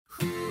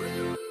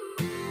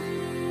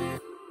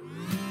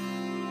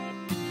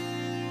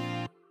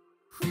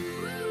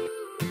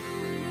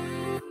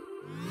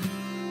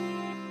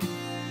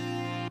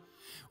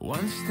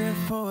One step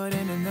forward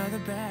and another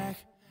back.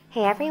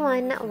 Hey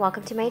everyone,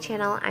 welcome to my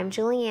channel. I'm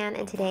Julianne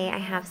and today I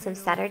have some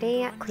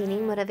Saturday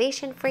cleaning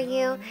motivation for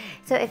you.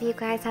 So if you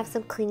guys have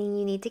some cleaning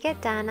you need to get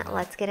done,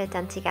 let's get it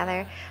done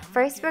together.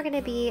 First, we're going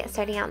to be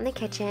starting out in the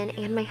kitchen,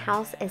 and my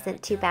house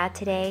isn't too bad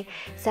today.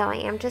 So I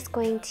am just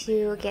going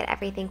to get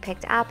everything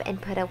picked up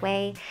and put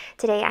away.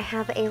 Today I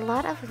have a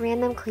lot of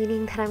random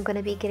cleaning that I'm going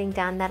to be getting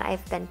done that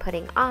I've been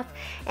putting off.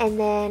 And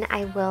then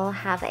I will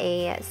have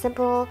a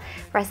simple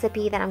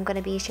recipe that I'm going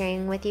to be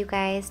sharing with you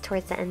guys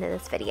towards the end of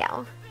this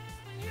video.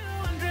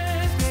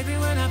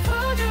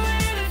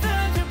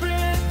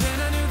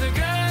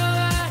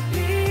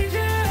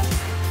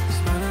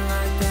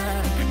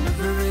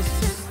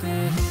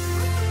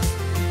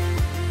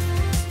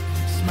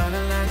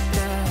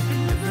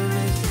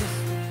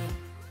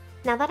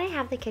 Now that I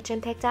have the kitchen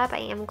picked up, I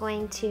am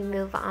going to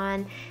move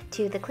on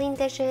to the clean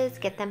dishes,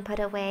 get them put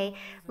away.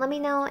 Let me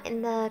know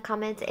in the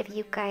comments if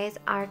you guys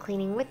are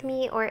cleaning with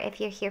me or if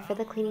you're here for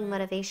the cleaning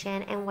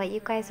motivation and what you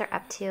guys are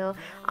up to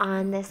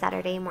on this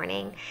Saturday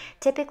morning.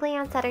 Typically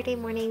on Saturday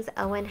mornings,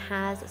 Owen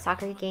has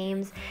soccer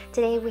games.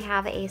 Today we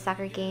have a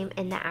soccer game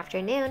in the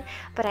afternoon,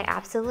 but I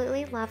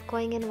absolutely love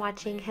going and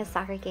watching his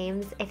soccer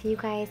games. If you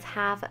guys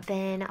have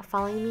been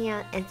following me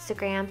on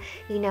Instagram,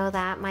 you know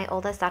that my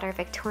oldest daughter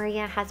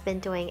Victoria has been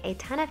doing a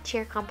ton of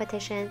cheer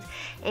competitions,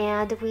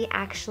 and we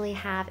actually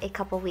have a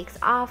couple weeks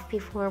off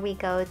before we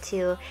go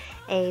to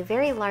a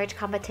very large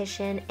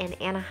competition in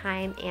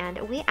Anaheim, and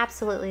we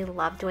absolutely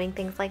love doing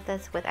things like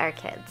this with our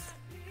kids.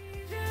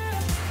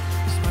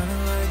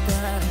 Smiling like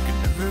that, I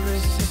could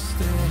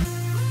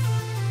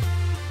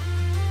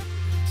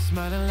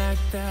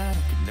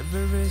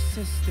never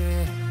resist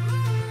it.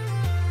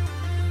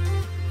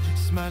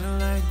 Smiling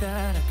like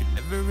that, I could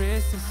never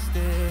resist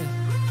it.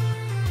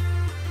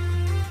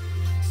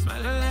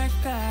 Smiling like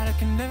that, I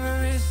can never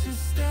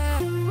resist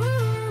it.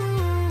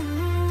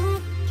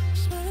 Ooh,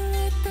 smiling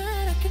like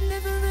that, I can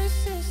never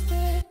resist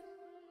it.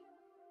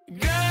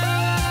 Girl,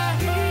 I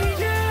need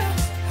you.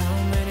 How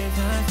many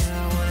times do I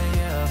wanna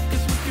yell?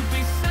 'Cause we could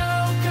be so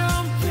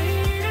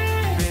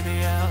complete. Baby,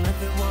 I'll let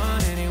the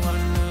one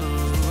anyone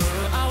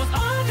knew. I was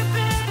on the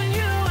bed and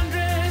you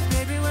undressed.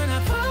 Baby, when I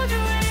pulled you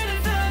in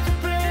and felt your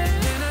breath,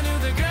 then I knew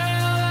the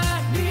girl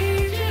I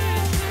need you.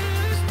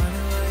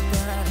 Smiling like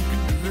that, I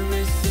can never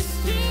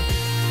resist it.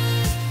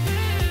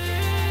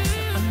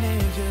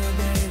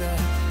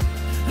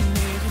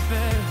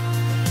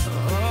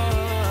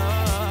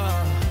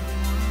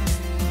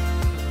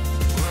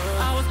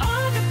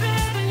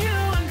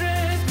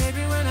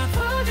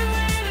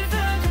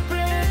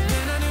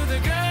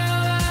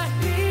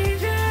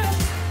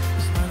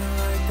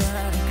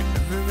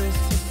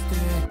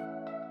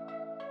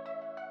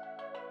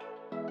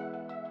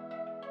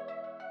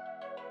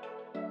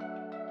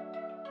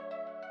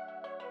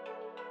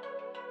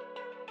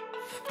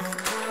 I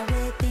know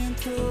we've been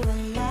through a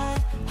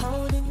lot,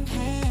 holding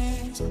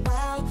hands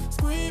while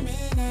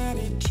screaming at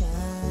each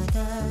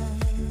other.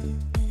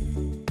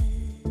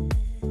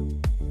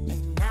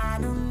 And I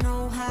don't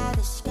know how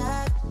to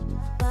stop,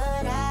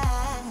 but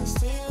I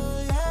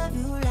still love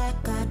you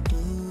like I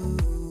do.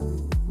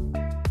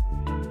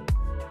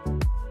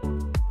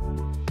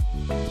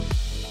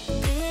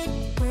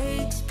 It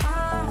breaks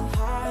my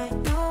heart,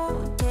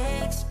 no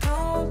text,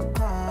 no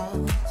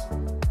calls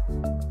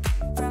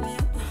from you.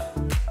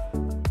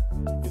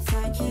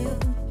 Like you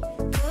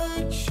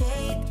could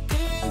shape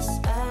this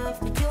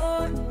up,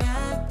 you're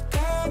not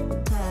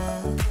that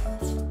tough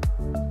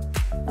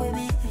with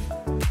me,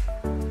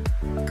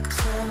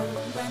 so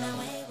run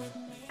away with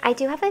me. I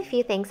do have a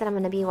few things that I'm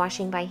going to be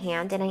washing by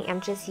hand, and I am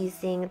just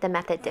using the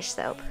Method dish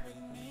soap.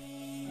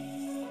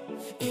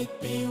 It'd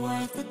be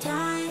worth the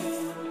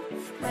time,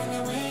 run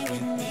away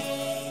with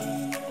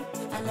me.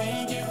 I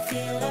made you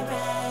feel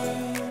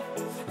alright,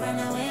 run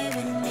away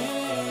with me,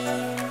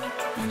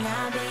 and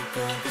I'll be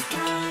good this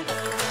time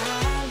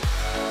around.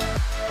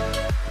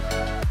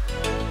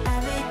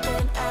 I'll be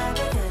good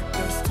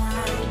this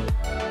time.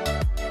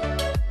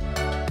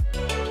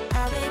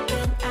 I'll be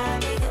good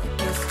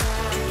this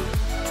time.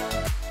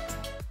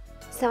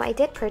 So I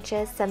did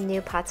purchase some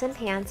new pots and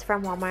pans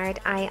from Walmart.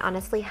 I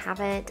honestly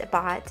haven't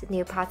bought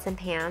new pots and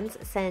pans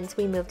since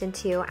we moved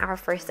into our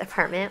first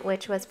apartment,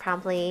 which was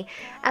probably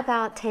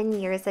about 10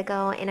 years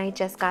ago, and I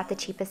just got the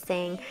cheapest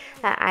thing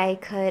that I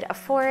could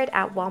afford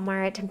at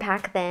Walmart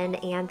back then,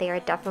 and they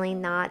are definitely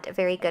not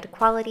very good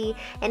quality,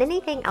 and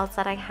anything else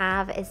that I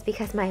have is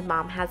because my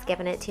mom has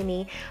given it to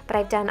me. But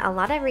I've done a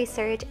lot of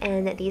research,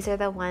 and these are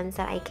the ones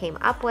that I came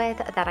up with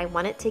that I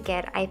wanted to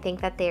get. I think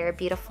that they're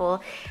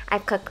beautiful.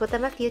 I've cooked with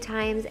them a few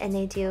times and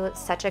they do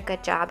such a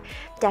good job.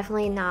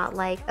 Definitely not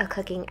like a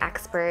cooking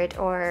expert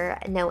or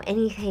know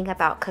anything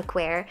about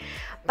cookware,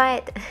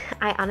 but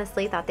I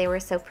honestly thought they were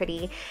so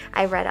pretty.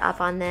 I read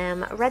up on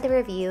them, read the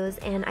reviews,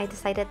 and I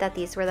decided that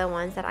these were the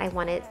ones that I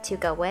wanted to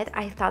go with.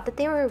 I thought that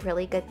they were a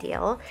really good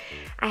deal.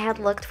 I had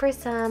looked for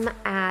some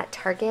at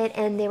Target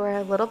and they were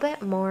a little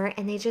bit more,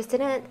 and they just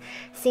didn't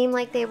seem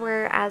like they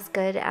were as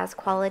good as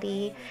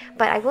quality,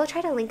 but I will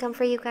try to link them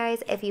for you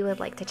guys if you would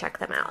like to check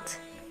them out.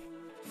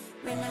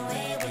 Run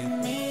away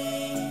with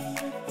me,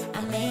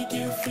 I'll make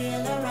you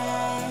feel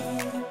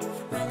alright.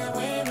 Run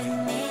away with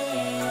me,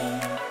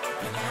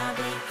 and I'll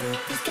be good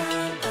this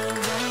time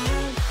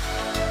around.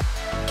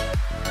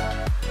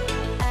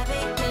 I'll be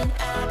good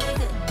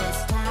this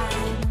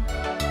time.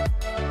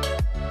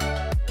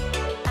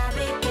 I'll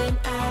be good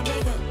this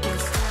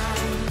time.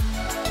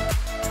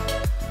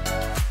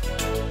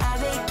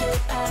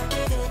 I'll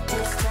be good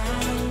this time.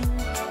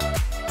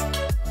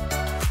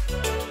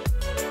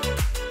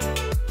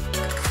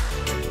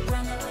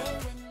 Run away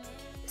with me.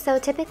 So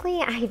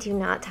typically I do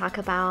not talk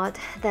about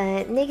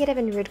the negative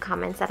and rude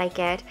comments that I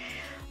get,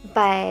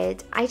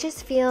 but I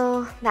just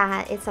feel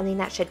that it's something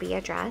that should be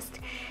addressed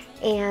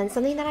and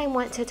something that I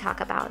want to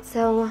talk about.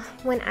 So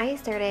when I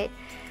started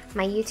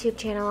my YouTube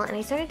channel and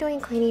I started doing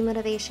cleaning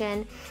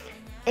motivation,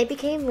 it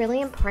became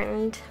really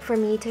important for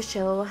me to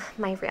show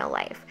my real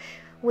life,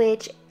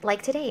 which,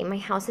 like today, my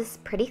house is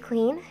pretty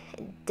clean.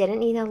 It didn't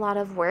need a lot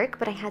of work,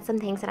 but I had some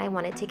things that I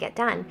wanted to get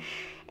done.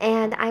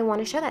 And I want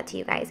to show that to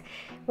you guys.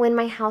 When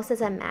my house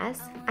is a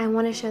mess, I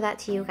want to show that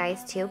to you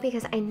guys too,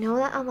 because I know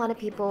that a lot of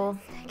people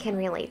can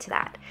relate to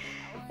that.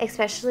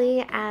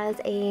 Especially as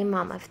a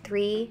mom of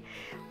 3,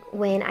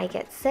 when I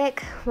get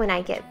sick, when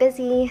I get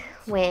busy,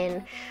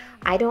 when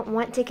I don't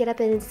want to get up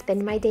and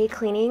spend my day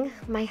cleaning,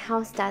 my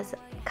house does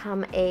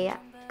become a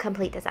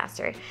complete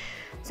disaster.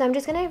 So I'm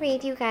just gonna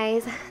read you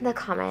guys the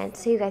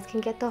comments so you guys can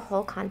get the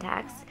whole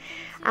context.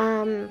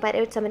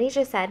 Somebody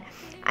just said,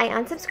 I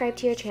unsubscribed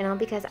to your channel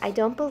because I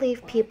don't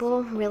believe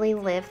people really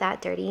live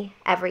that dirty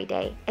every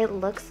day. It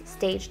looks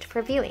staged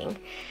for viewing.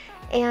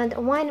 And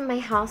one, my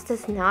house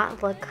does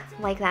not look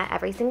like that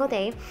every single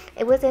day.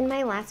 It was in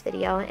my last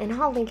video and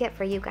I'll link it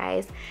for you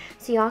guys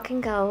so y'all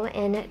can go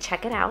and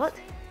check it out.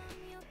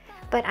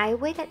 But I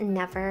would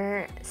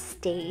never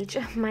stage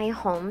my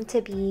home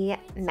to be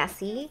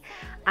messy.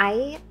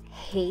 I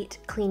hate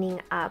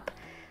cleaning up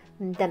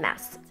the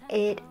mess.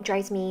 It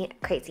drives me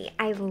crazy.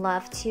 I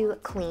love to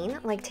clean.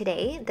 Like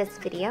today, this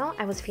video,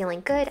 I was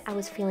feeling good. I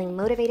was feeling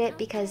motivated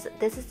because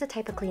this is the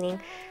type of cleaning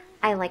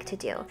I like to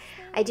do.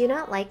 I do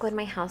not like when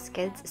my house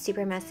gets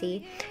super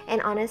messy,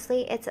 and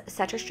honestly, it's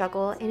such a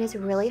struggle and it's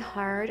really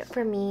hard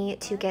for me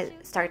to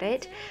get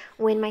started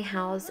when my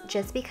house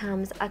just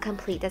becomes a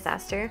complete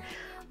disaster,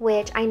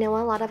 which I know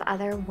a lot of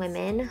other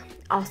women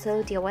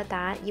also deal with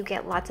that. You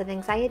get lots of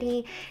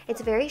anxiety.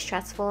 It's very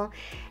stressful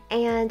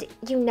and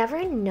you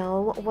never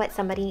know what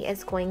somebody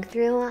is going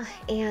through.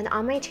 And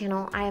on my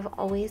channel, I've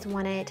always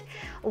wanted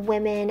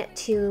women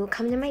to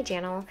come to my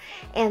channel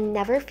and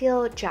never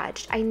feel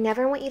judged. I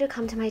never want you to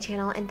come to my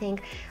channel and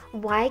think,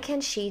 why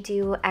can she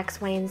do X,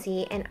 Y, and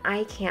Z and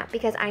I can't?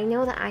 Because I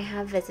know that I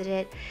have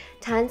visited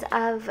tons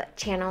of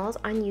channels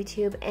on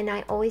YouTube and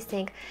I always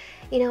think,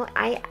 you know,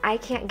 I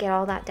can't get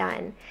all that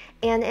done.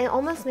 And it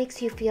almost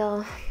makes you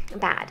feel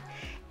bad.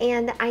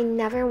 And I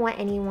never want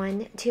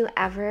anyone to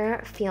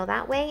ever feel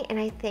that way. And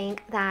I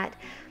think that,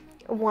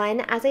 one,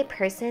 as a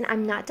person,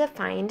 I'm not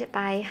defined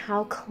by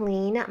how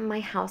clean my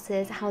house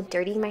is, how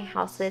dirty my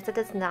house is. It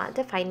does not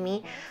define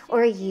me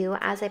or you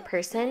as a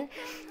person.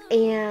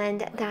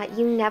 And that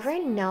you never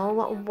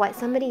know what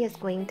somebody is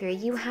going through.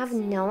 You have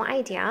no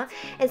idea.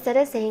 Instead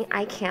of saying,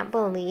 I can't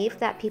believe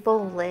that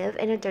people live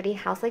in a dirty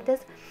house like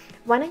this,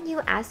 why don't you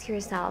ask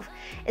yourself,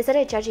 instead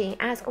of judging,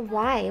 ask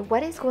why,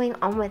 what is going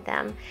on with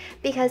them?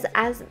 Because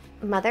as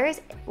mothers,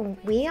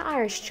 we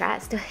are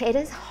stressed. It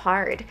is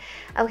hard,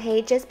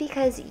 okay? Just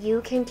because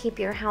you can keep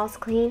your house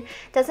clean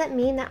doesn't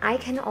mean that I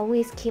can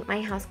always keep my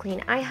house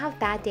clean. I have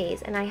bad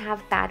days and I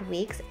have bad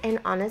weeks, and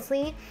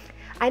honestly,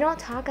 I don't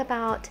talk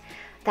about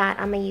that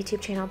on my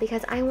YouTube channel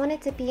because I want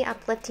it to be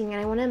uplifting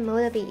and I want to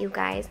motivate you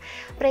guys.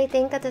 But I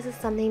think that this is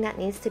something that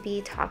needs to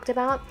be talked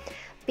about,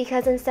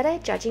 because instead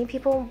of judging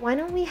people, why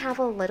don't we have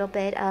a little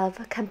bit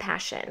of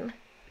compassion?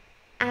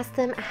 Ask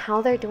them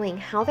how they're doing,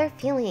 how they're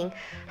feeling,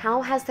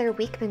 how has their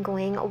week been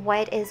going,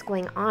 what is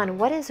going on,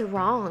 what is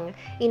wrong,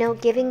 you know,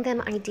 giving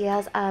them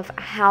ideas of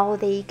how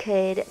they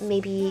could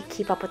maybe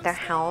keep up with their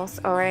house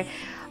or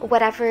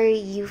whatever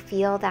you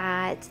feel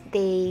that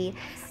they,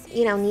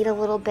 you know, need a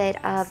little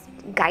bit of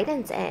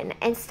guidance in.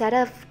 Instead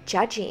of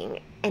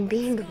judging and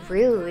being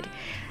rude,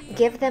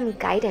 give them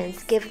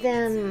guidance, give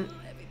them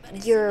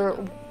your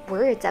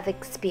words of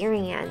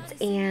experience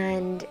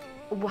and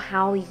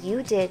how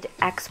you did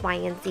X, Y,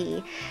 and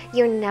Z.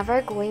 You're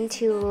never going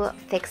to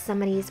fix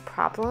somebody's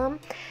problem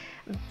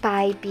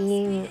by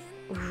being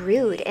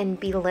rude and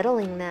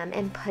belittling them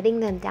and putting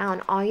them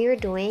down. All you're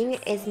doing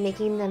is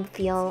making them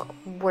feel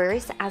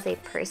worse as a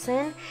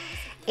person.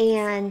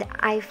 And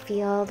I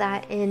feel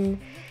that in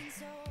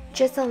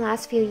just the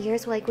last few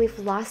years, like, we've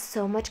lost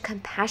so much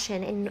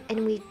compassion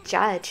and we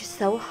judge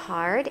so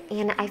hard.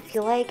 And I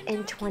feel like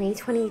in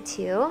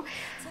 2022,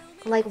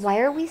 like, why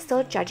are we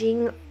still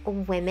judging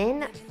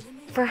women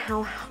for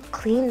how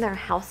clean their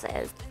house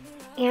is?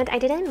 And I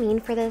didn't mean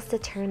for this to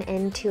turn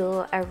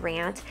into a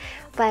rant,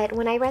 but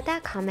when I read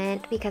that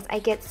comment, because I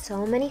get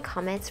so many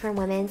comments from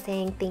women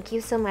saying, thank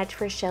you so much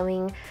for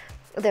showing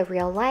the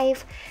real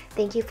life.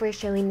 Thank you for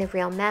showing the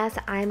real mess.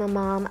 I'm a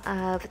mom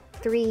of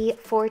 3,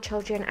 4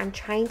 children. I'm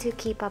trying to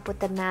keep up with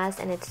the mess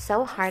and it's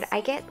so hard.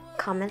 I get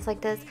comments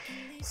like this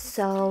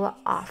so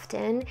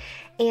often,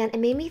 and it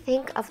made me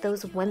think of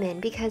those women,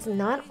 because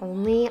not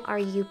only are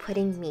you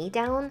putting me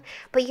down,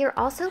 but you're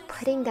also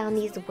putting down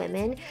these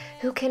women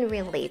who can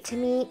relate to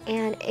me.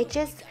 And it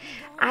just,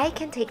 I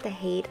can take the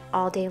hate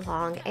all day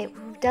long. It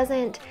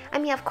doesn't, I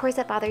mean, of course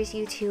it bothers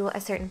you to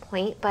a certain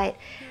point, but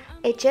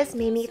it just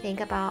made me think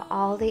about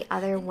all the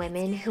other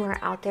women who are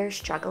out there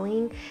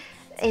struggling.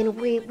 And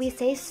we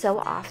say so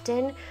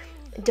often,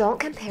 don't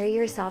compare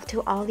yourself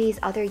to all these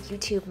other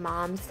YouTube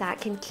moms that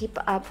can keep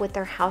up with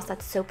their house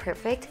that's so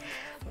perfect.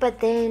 But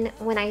then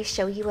when I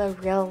show you a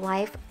real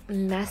life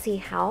messy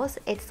house,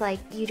 it's like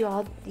you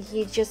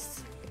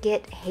just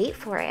get hate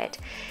for it.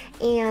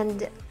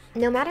 And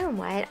no matter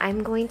what,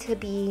 I'm going to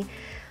be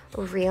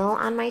real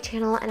on my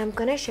channel, and I'm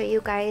going to show you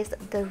guys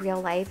the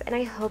real life, and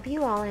I hope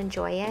you all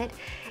enjoy it.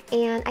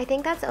 And I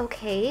think that's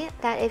okay,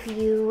 that if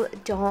you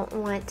don't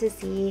want to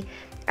see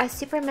a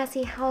super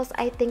messy house,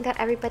 I think that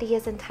everybody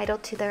is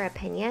entitled to their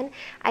opinion.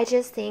 I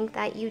just think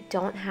that you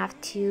don't have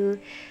to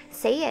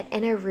say it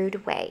in a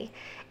rude way.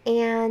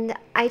 And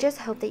I just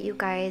hope that you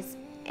guys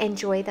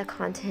enjoy the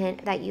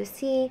content that you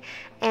see.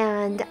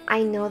 And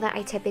I know that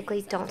I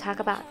typically don't talk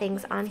about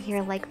things on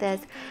here like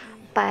this,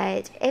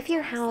 but if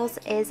your house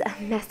is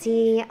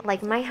messy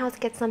like my house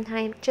gets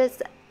sometimes,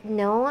 just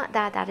know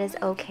that that is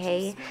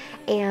okay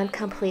and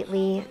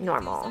completely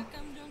normal.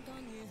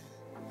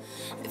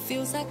 It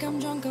feels like I'm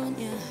drunk on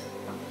you.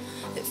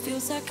 It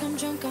feels like I'm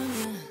drunk on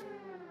you.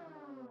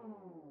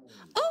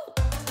 Oh!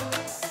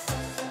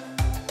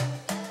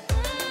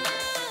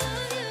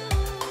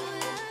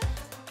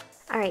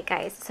 Alright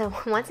guys, so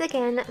once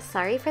again,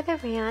 sorry for the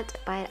rant,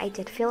 but I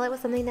did feel it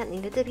was something that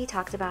needed to be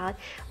talked about.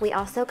 We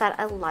also got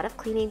a lot of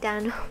cleaning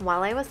done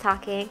while I was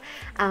talking.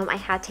 I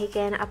had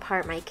taken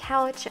apart my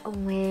couch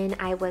when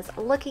I was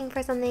looking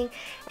for something,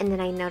 and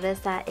then I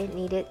noticed that it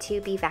needed to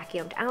be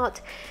vacuumed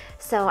out.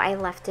 So I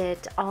left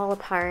it all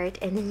apart,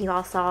 and then you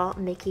all saw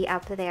Mickey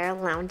up there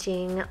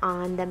lounging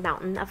on the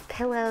mountain of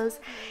pillows.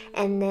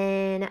 And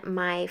then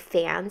my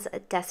fans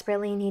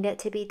desperately needed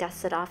to be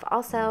dusted off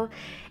also.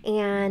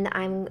 And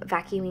I'm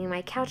vacuuming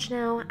my couch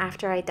now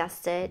after I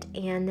dust it,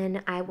 and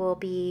then I will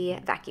be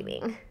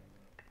vacuuming.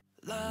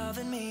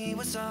 Loving me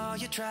was all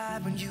you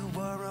tried when you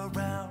were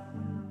around.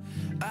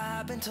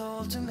 I've been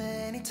told too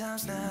many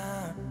times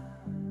now.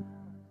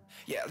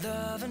 Yeah,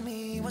 loving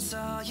me was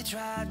all you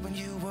tried when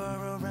you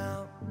were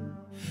around.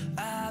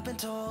 I've been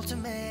told too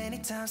many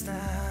times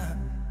now.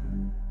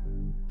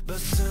 But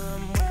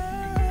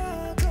somewhere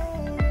I'll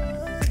go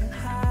and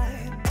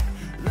hide,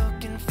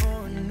 looking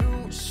for a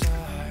new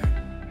start.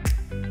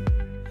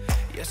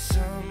 Yeah,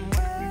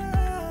 somewhere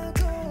I'll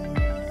go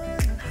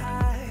and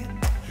hide,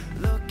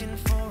 looking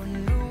for a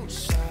new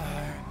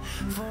start,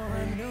 for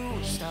a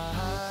new start.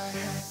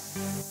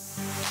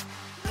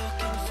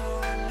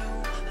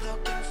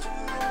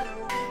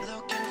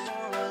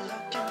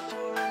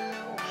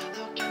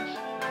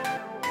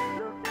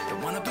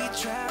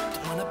 Trapped,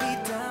 don't wanna be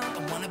down,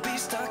 don't wanna be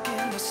stuck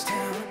in this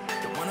town.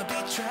 Don't wanna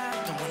be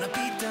trapped, don't wanna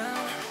be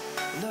down,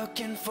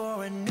 looking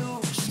for a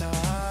new start.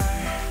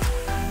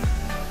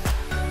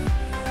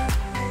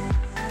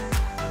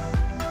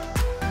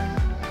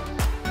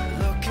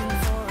 Looking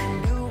for a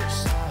new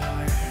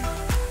start.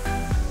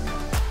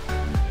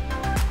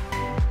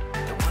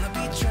 Don't wanna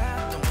be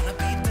trapped, don't wanna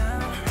be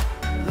down,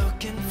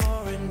 looking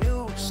for a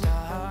new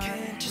start.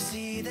 Can't you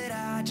see that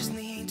I just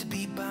need to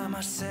be by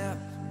myself?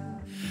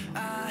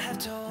 I have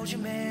told you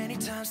many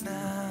times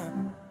now.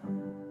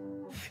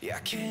 Yeah,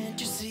 can't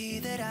you see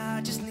that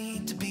I just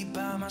need to be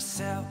by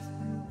myself?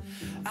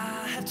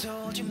 I have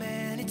told you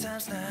many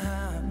times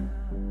now.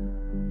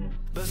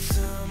 But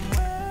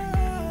somewhere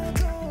I'll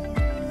go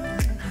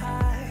and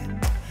hide,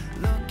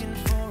 looking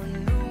for a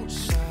new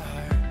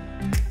start.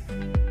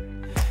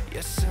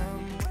 Yeah,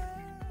 somewhere.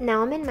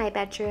 Now I'm in my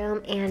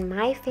bedroom, and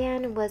my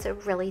fan was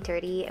really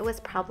dirty. It was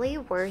probably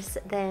worse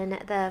than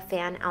the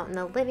fan out in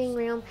the living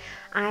room.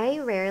 I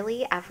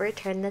rarely ever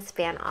turn this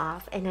fan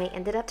off, and I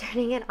ended up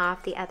turning it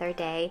off the other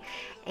day,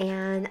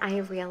 and I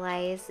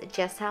realized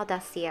just how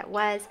dusty it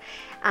was.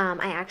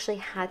 I actually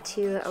had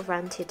to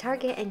run to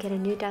Target and get a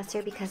new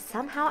duster because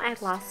somehow I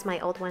lost my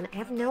old one. I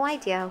have no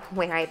idea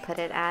where I put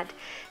it at,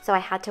 so I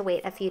had to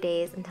wait a few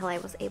days until I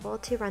was able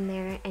to run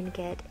there and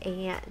get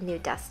a new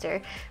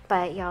duster.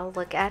 But y'all,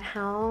 look at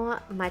how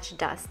much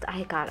dust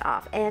I got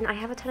off, and I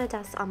have a ton of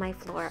dust on my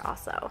floor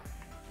also.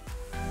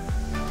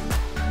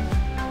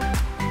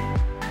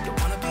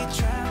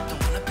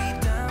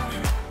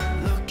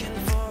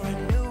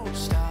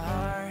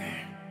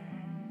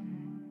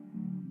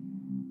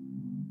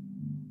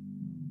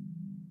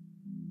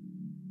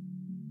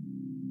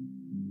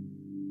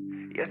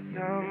 Yeah,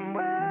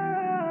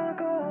 somewhere I'll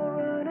go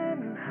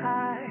running and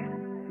hide,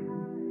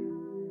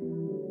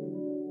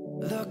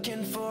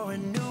 looking for a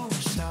new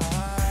start.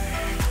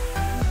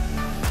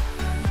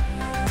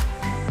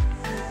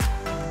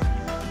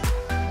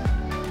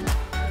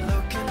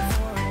 Looking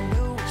for a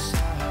new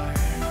start.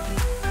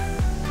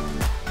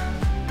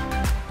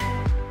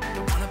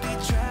 Don't wanna be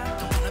trapped.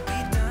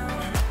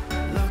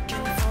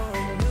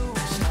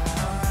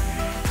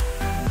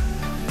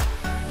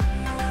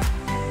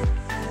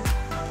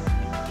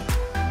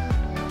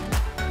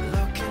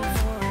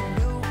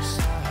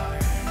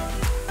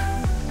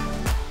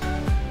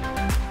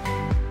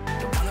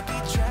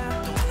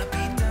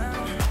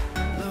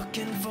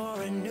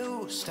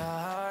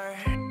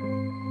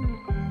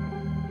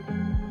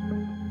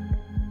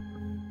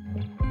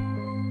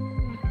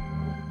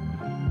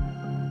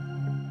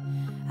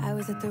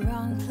 was at the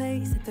wrong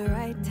place at the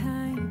right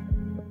time.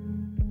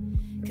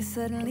 'Cause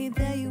suddenly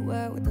there you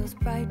were with those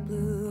bright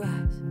blue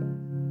eyes.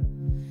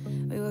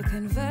 We were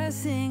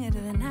conversing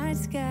under the night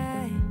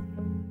sky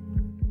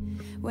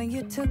when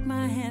you took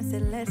my hand,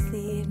 said let's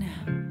leave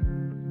now.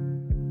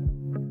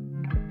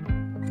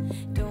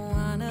 Don't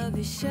wanna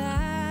be shy,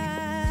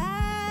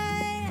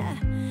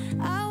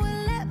 I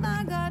will let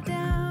my guard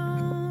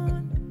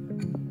down.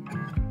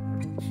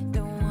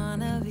 Don't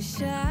wanna be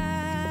shy,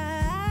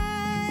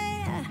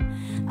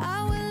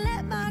 I will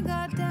let my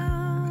guard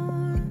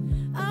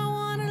down. I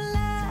wanna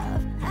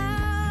laugh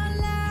out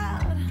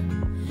loud,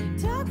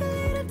 talk a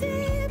little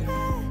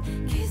deeper,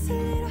 kiss a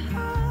little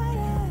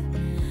harder.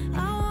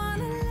 I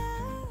wanna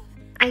love.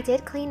 I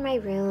did clean my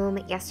room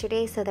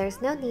yesterday, so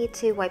there's no need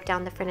to wipe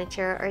down the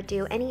furniture or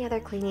do any other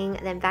cleaning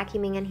than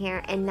vacuuming in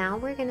here. And now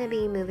we're gonna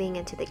be moving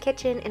into the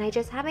kitchen, and I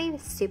just have a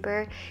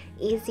super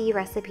easy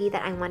recipe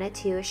that I wanted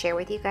to share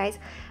with you guys.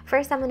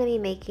 First, I'm gonna be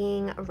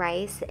making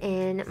rice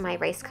in my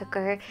rice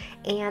cooker,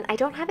 and I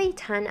don't have a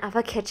ton of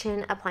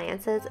kitchen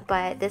appliances,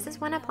 but this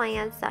is one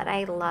appliance that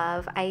I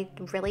love. I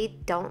really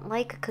don't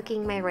like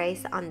cooking my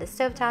rice on the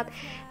stovetop.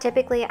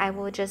 Typically, I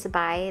will just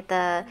buy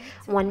the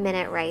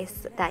 1-minute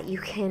rice that you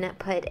can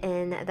put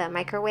in the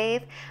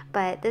microwave,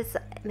 but this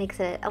makes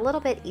it a little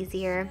bit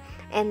easier.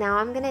 And now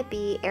I'm gonna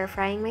be air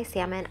frying my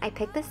salmon. I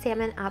picked the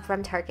salmon up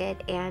from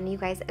Target, and you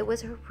guys, it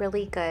was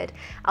really good.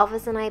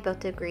 Elvis and I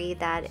both agree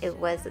that it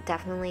was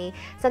definitely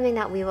something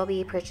that we will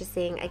be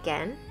purchasing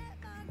again.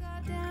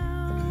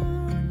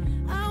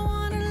 I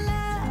wanna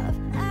laugh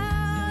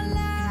out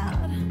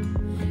loud,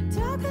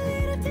 talk a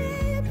little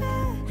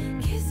deeper,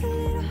 kiss a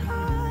little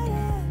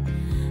harder.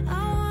 I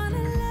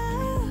wanna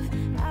laugh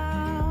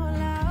out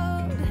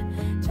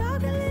loud,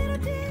 talk a little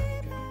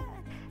deeper.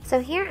 So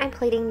here I'm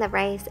plating the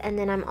rice, and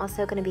then I'm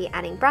also going to be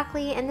adding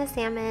broccoli and the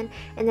salmon,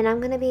 and then I'm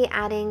going to be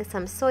adding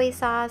some soy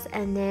sauce,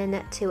 and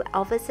then to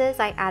Elvis's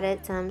I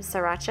added some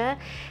sriracha,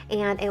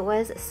 and it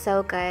was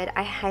so good.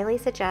 I highly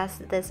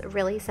suggest this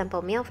really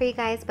simple meal for you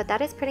guys, but that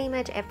is pretty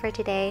much it for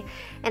today,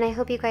 and I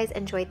hope you guys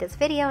enjoyed this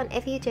video, and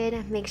if you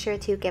did, make sure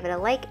to give it a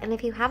like, and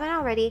if you haven't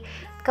already,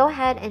 go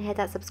ahead and hit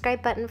that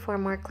subscribe button for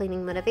more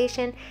cleaning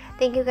motivation.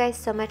 Thank you guys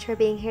so much for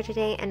being here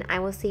today, and I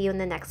will see you in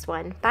the next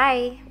one.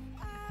 Bye!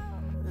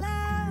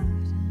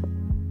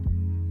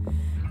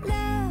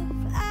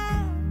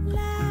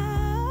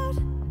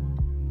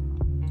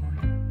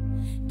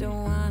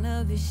 Don't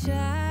wanna be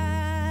shy.